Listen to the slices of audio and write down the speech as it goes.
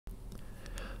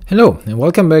Hello and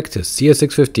welcome back to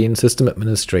CS615 System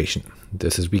Administration.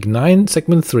 This is week 9,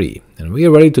 segment 3, and we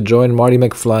are ready to join Marty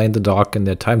McFly and the Doc in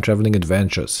their time-traveling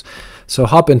adventures. So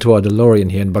hop into our DeLorean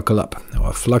here and buckle up.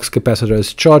 Our flux capacitor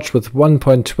is charged with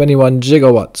 1.21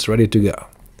 gigawatts, ready to go.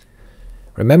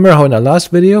 Remember how in our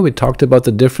last video we talked about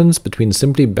the difference between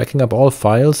simply backing up all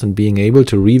files and being able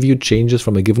to review changes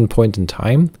from a given point in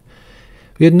time?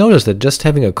 We had noticed that just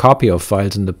having a copy of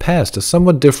files in the past is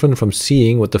somewhat different from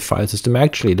seeing what the file system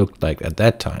actually looked like at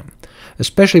that time,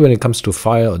 especially when it comes to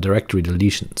file or directory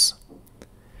deletions.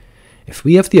 If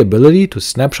we have the ability to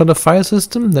snapshot a file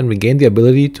system, then we gain the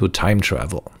ability to time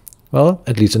travel. Well,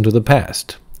 at least into the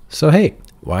past. So hey,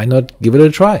 why not give it a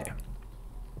try?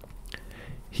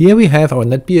 Here we have our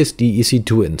NetBSD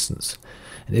EC2 instance.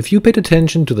 And if you paid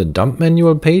attention to the dump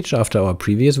manual page after our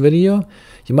previous video,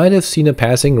 you might have seen a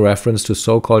passing reference to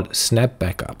so-called snap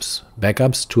backups,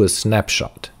 backups to a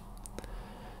snapshot.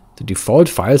 The default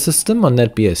file system on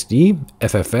NetBSD,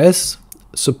 FFS,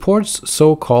 supports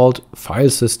so-called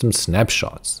file system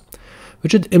snapshots,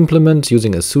 which it implements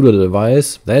using a pseudo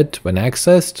device that, when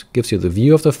accessed, gives you the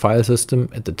view of the file system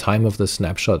at the time of the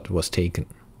snapshot was taken.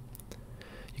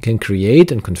 You can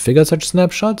create and configure such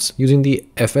snapshots using the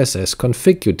FSS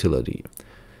config utility,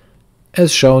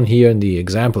 as shown here in the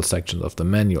example section of the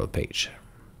manual page.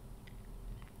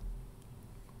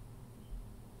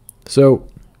 So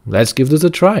let's give this a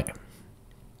try.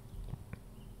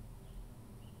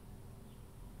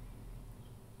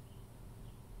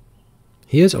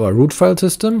 Here's our root file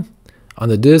system on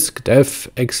the disk dev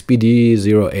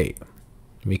xbd0a.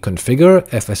 We configure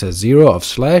fss0 of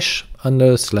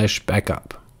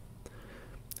 /backup.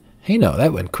 Hey, now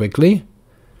that went quickly.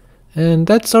 And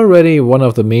that's already one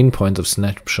of the main points of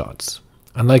snapshots.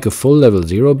 Unlike a full level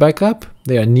 0 backup,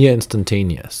 they are near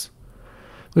instantaneous.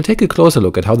 We'll take a closer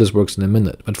look at how this works in a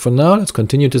minute, but for now let's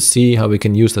continue to see how we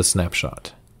can use the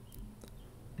snapshot.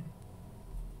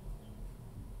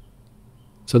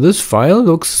 So this file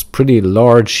looks pretty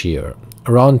large here,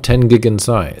 around 10 gig in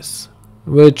size,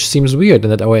 which seems weird in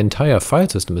that our entire file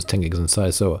system is 10 gigs in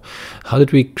size, so how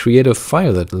did we create a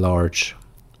file that large?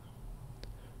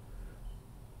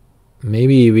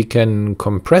 Maybe we can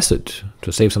compress it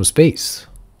to save some space.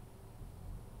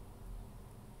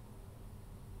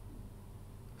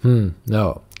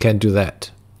 No, can't do that.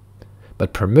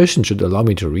 But permission should allow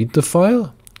me to read the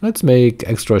file? Let's make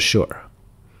extra sure.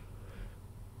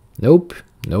 Nope,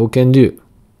 no can do.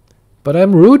 But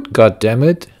I'm root,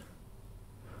 goddammit.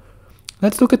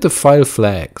 Let's look at the file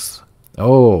flags.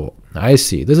 Oh, I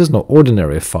see, this is no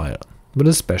ordinary file, but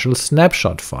a special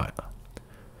snapshot file.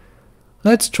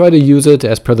 Let's try to use it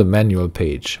as per the manual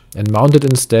page, and mount it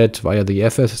instead via the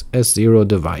FSS0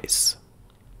 device.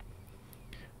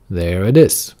 There it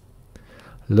is.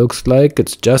 Looks like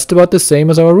it's just about the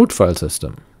same as our root file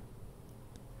system.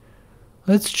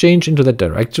 Let's change into that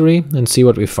directory and see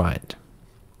what we find.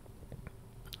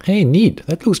 Hey, neat,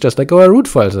 that looks just like our root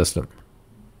file system.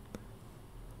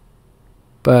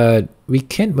 But we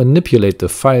can't manipulate the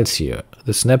files here.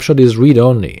 The snapshot is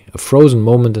read-only, a frozen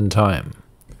moment in time.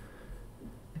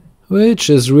 Which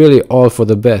is really all for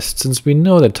the best, since we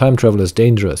know that time travel is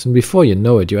dangerous, and before you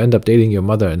know it, you end up dating your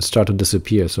mother and start to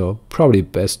disappear, so probably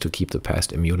best to keep the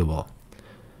past immutable.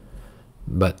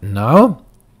 But now,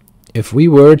 if we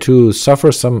were to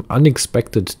suffer some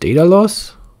unexpected data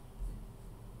loss?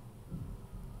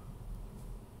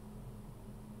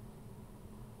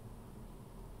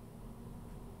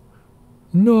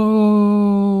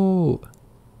 No!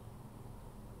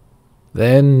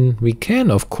 Then we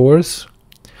can, of course,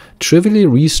 trivially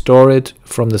restore it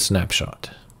from the snapshot.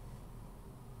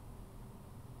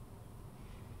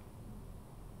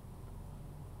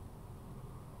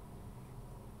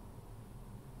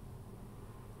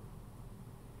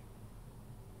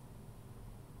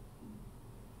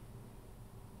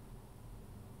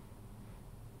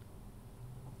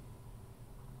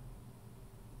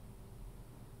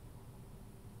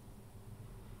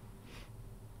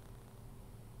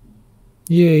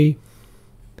 Yay!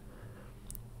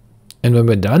 And when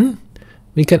we're done,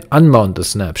 we can unmount the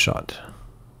snapshot.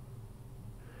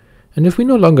 And if we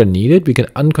no longer need it, we can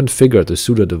unconfigure the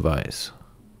pseudo device.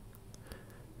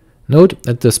 Note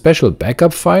that the special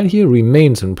backup file here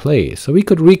remains in place, so we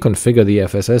could reconfigure the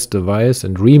FSS device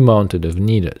and remount it if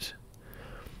needed.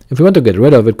 If we want to get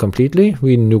rid of it completely,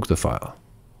 we nuke the file.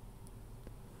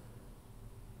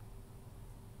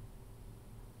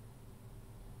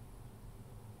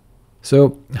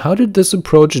 So how did this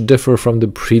approach differ from the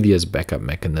previous backup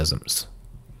mechanisms?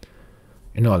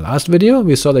 In our last video,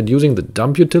 we saw that using the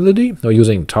dump utility, or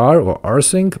using tar or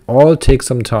rsync, all take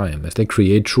some time, as they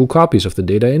create true copies of the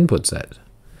data input set.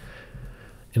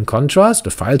 In contrast,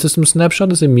 the file system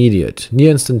snapshot is immediate,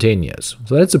 near instantaneous,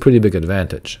 so that's a pretty big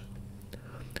advantage.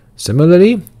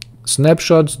 Similarly,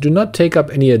 snapshots do not take up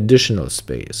any additional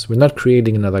space. We're not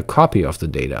creating another copy of the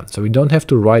data, so we don't have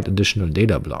to write additional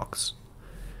data blocks.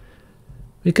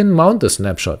 We can mount the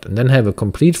snapshot and then have a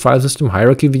complete file system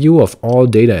hierarchy view of all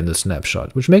data in the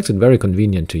snapshot, which makes it very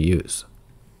convenient to use.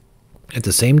 At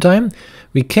the same time,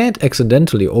 we can't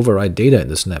accidentally overwrite data in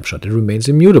the snapshot. It remains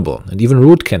immutable, and even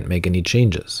root can't make any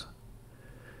changes.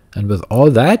 And with all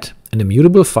that, an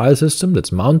immutable file system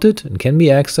that's mounted and can be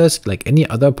accessed like any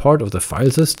other part of the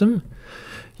file system,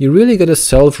 you really get a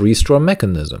self-restore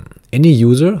mechanism. Any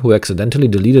user who accidentally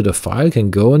deleted a file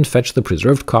can go and fetch the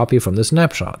preserved copy from the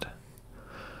snapshot.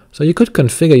 So you could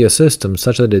configure your system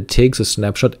such that it takes a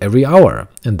snapshot every hour,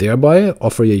 and thereby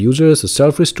offer your users a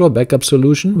self-restore backup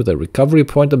solution with a recovery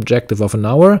point objective of an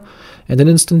hour and an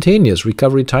instantaneous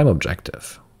recovery time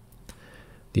objective.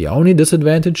 The only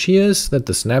disadvantage here is that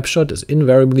the snapshot is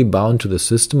invariably bound to the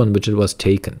system on which it was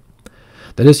taken.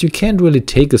 That is, you can't really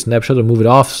take a snapshot and move it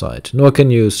offsite, nor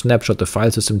can you snapshot the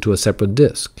file system to a separate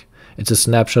disk. It's a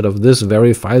snapshot of this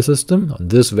very file system on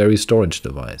this very storage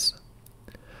device.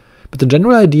 But the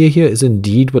general idea here is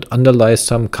indeed what underlies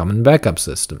some common backup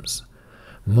systems.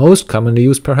 Most commonly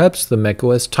used perhaps the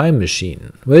macOS Time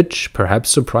Machine, which, perhaps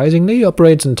surprisingly,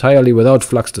 operates entirely without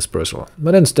flux dispersal,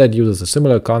 but instead uses a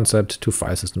similar concept to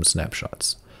file system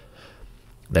snapshots.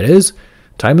 That is,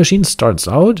 Time Machine starts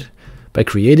out by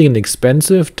creating an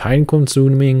expensive,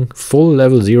 time-consuming, full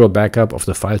level 0 backup of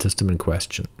the file system in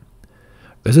question.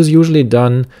 This is usually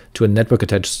done to a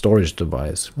network-attached storage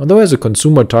device, although as a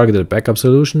consumer-targeted backup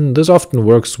solution, this often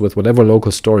works with whatever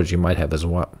local storage you might have as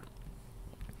well.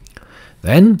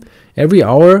 Then, every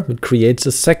hour it creates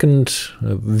a second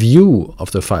view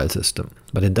of the file system,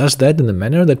 but it does that in a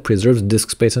manner that preserves disk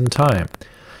space and time.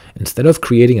 Instead of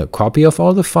creating a copy of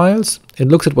all the files, it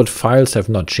looks at what files have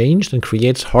not changed and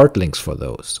creates hard links for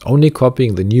those, only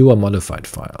copying the new or modified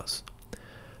files.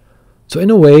 So in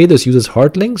a way, this uses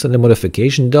hard links and a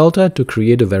modification delta to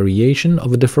create a variation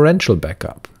of a differential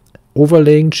backup,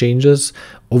 overlaying changes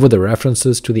over the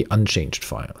references to the unchanged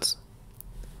files.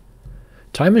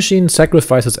 Time Machine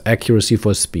sacrifices accuracy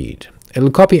for speed.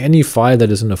 It'll copy any file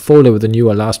that is in a folder with the new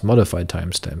or last modified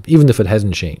timestamp, even if it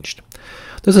hasn't changed.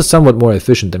 This is somewhat more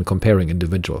efficient than comparing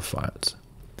individual files.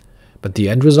 But the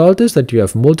end result is that you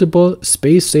have multiple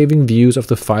space-saving views of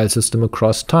the file system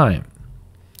across time,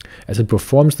 as it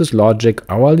performs this logic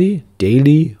hourly,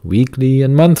 daily, weekly,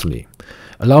 and monthly,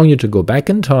 allowing you to go back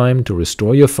in time to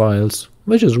restore your files,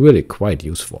 which is really quite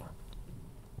useful.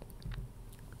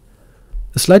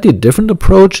 A slightly different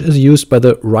approach is used by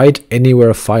the Write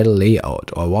Anywhere File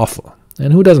Layout, or WAFL,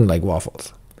 and who doesn't like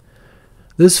waffles?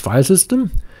 This file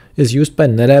system is used by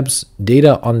NetApp's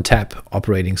Data on Tap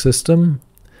operating system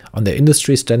on their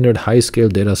industry-standard high-scale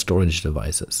data storage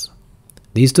devices.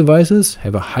 These devices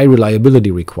have a high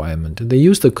reliability requirement, and they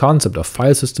use the concept of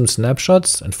file system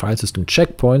snapshots and file system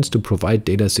checkpoints to provide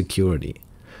data security.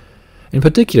 In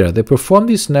particular, they perform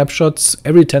these snapshots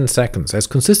every 10 seconds as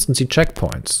consistency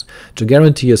checkpoints to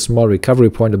guarantee a small recovery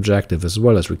point objective as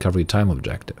well as recovery time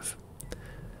objective.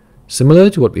 Similar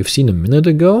to what we've seen a minute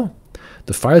ago,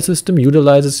 the file system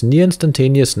utilizes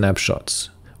near-instantaneous snapshots,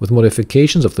 with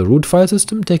modifications of the root file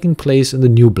system taking place in the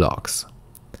new blocks.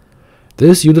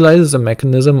 This utilizes a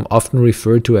mechanism often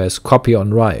referred to as copy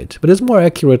on write, but is more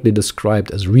accurately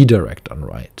described as redirect on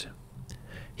write.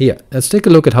 Here, let's take a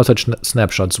look at how such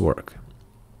snapshots work.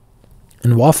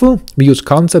 In WAFL, we use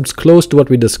concepts close to what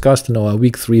we discussed in our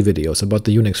week 3 videos about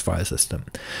the Unix file system,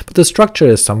 but the structure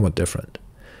is somewhat different.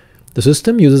 The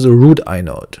system uses a root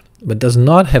inode, but does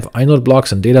not have inode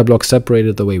blocks and data blocks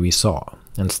separated the way we saw.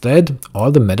 Instead,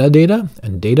 all the metadata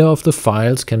and data of the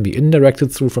files can be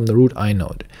indirected through from the root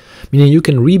inode, meaning you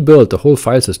can rebuild the whole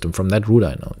file system from that root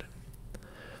inode.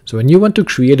 So when you want to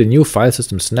create a new file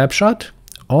system snapshot,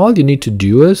 all you need to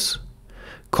do is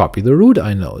copy the root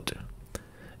inode,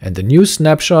 and the new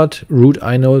snapshot root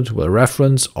inode will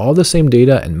reference all the same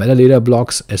data and metadata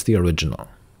blocks as the original.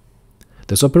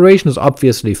 This operation is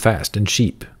obviously fast and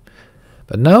cheap.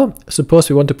 But now, suppose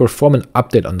we want to perform an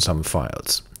update on some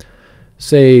files.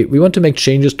 Say, we want to make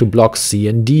changes to blocks C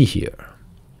and D here.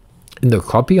 In the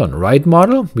copy on write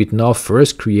model, we'd now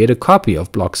first create a copy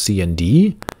of blocks C and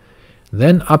D,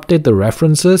 then update the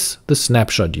references the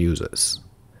snapshot uses,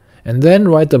 and then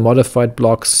write the modified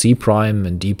blocks C'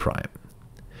 and D'.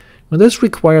 Now this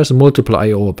requires multiple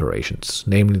I/O operations,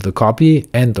 namely the copy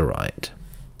and the write.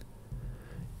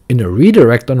 In a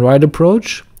redirect on write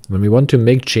approach, when we want to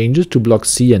make changes to blocks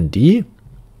C and D,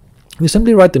 we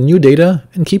simply write the new data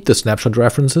and keep the snapshot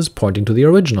references pointing to the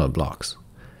original blocks.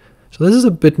 So this is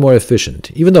a bit more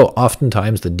efficient, even though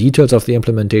oftentimes the details of the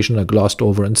implementation are glossed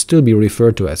over and still be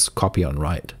referred to as copy on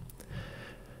write.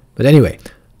 But anyway,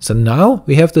 so now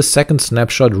we have the second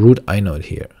snapshot root inode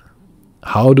here.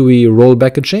 How do we roll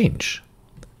back a change?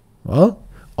 Well,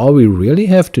 all we really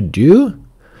have to do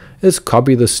is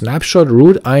copy the snapshot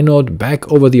root inode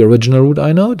back over the original root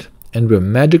inode, and we're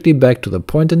magically back to the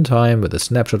point in time where the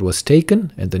snapshot was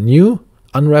taken and the new,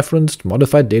 unreferenced,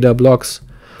 modified data blocks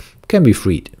can be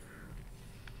freed.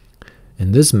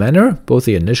 In this manner, both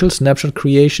the initial snapshot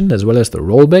creation as well as the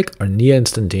rollback are near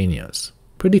instantaneous.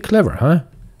 Pretty clever, huh?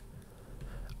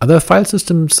 Other file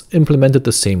systems implemented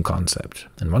the same concept,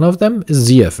 and one of them is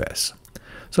ZFS.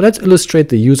 So let's illustrate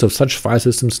the use of such file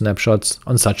system snapshots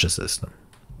on such a system.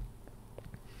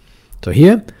 So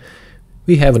here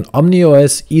we have an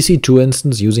OmniOS EC2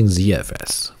 instance using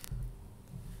ZFS.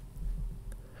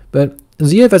 But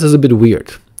ZFS is a bit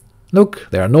weird. Look,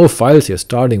 there are no files here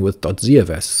starting with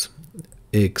 .zfs,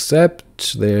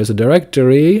 except there's a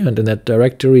directory, and in that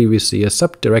directory we see a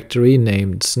subdirectory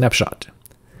named snapshot.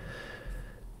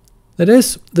 That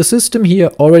is, the system here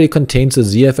already contains a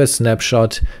ZFS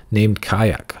snapshot named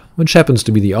Kayak, which happens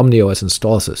to be the OmniOS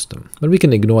install system, but we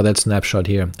can ignore that snapshot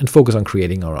here and focus on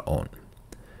creating our own.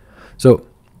 So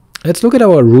let's look at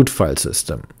our root file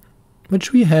system,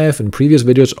 which we have in previous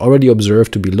videos already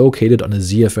observed to be located on a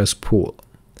ZFS pool.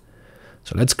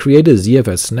 So let's create a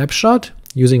ZFS snapshot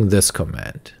using this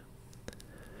command.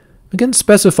 We can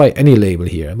specify any label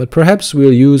here, but perhaps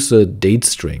we'll use a date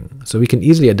string, so we can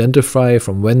easily identify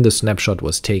from when the snapshot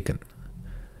was taken.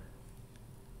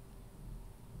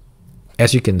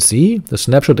 As you can see, the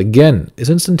snapshot again is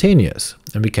instantaneous,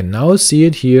 and we can now see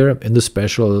it here in the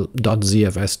special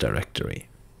 .zfs directory.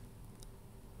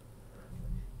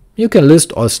 You can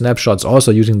list all snapshots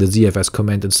also using the ZFS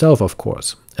command itself, of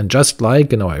course, and just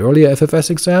like in our earlier FFS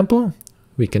example,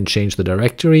 we can change the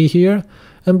directory here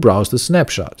and browse the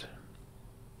snapshot.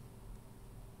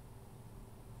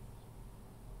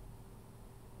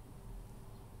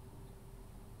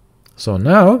 So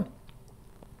now,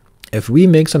 if we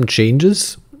make some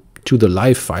changes to the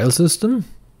live file system,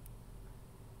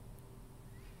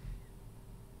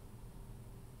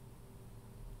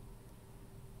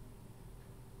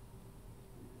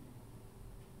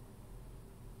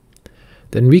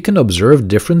 then we can observe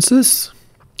differences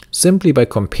simply by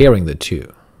comparing the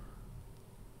two.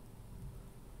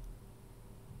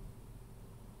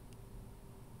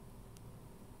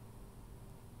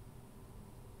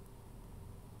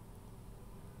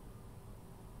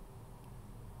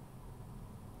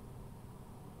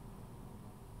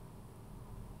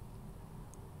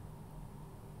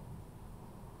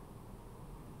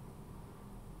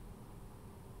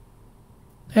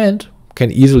 And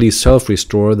can easily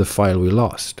self-restore the file we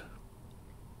lost.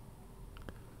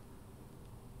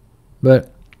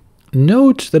 But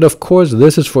note that of course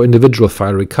this is for individual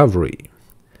file recovery.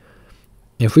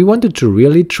 If we wanted to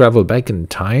really travel back in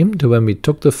time to when we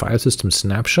took the file system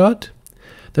snapshot,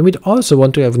 then we'd also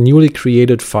want to have newly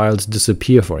created files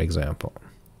disappear, for example.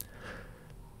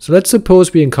 So let's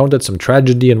suppose we encountered some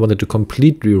tragedy and wanted to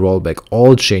completely roll back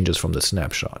all changes from the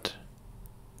snapshot.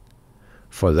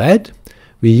 For that,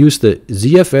 we use the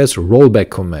ZFS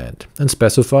rollback command and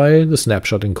specify the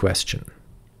snapshot in question.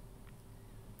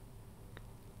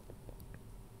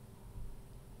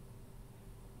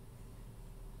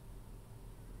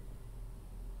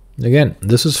 Again,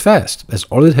 this is fast, as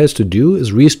all it has to do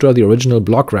is restore the original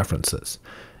block references.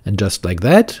 And just like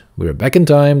that, we're back in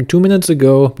time 2 minutes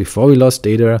ago, before we lost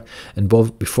data, and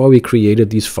before we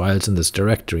created these files in this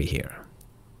directory here.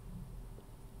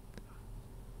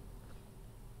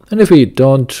 And if we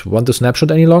don't want the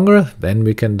snapshot any longer, then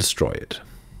we can destroy it.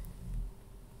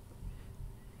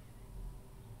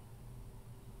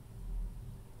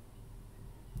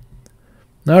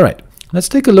 Alright, let's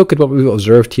take a look at what we've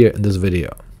observed here in this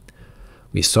video.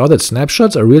 We saw that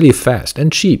snapshots are really fast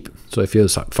and cheap, so if your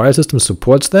file system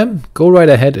supports them, go right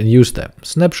ahead and use them.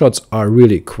 Snapshots are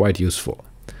really quite useful,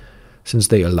 since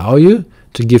they allow you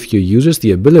to give your users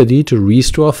the ability to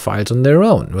restore files on their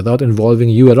own without involving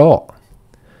you at all.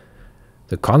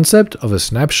 The concept of a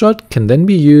snapshot can then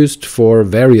be used for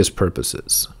various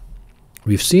purposes.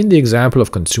 We've seen the example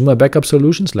of consumer backup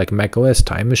solutions like macOS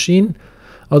Time Machine,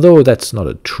 although that's not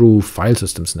a true file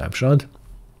system snapshot,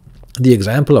 the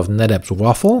example of NetApp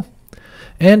WAFL,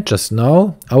 and just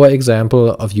now our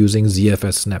example of using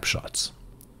ZFS snapshots.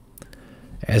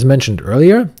 As mentioned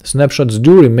earlier, snapshots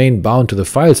do remain bound to the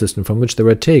file system from which they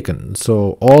were taken,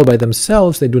 so all by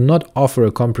themselves they do not offer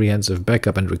a comprehensive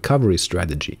backup and recovery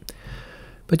strategy.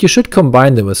 But you should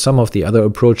combine them with some of the other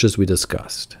approaches we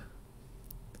discussed.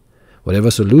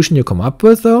 Whatever solution you come up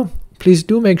with, though, please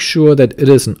do make sure that it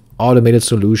is an automated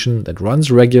solution that runs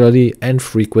regularly and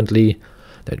frequently,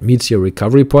 that meets your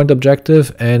recovery point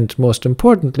objective, and most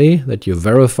importantly, that you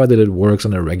verify that it works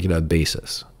on a regular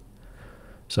basis.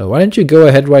 So why don't you go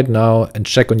ahead right now and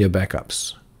check on your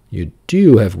backups. You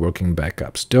do have working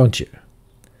backups, don't you?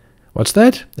 What's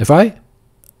that?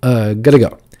 Gotta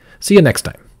go. See you next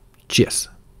time. Cheers.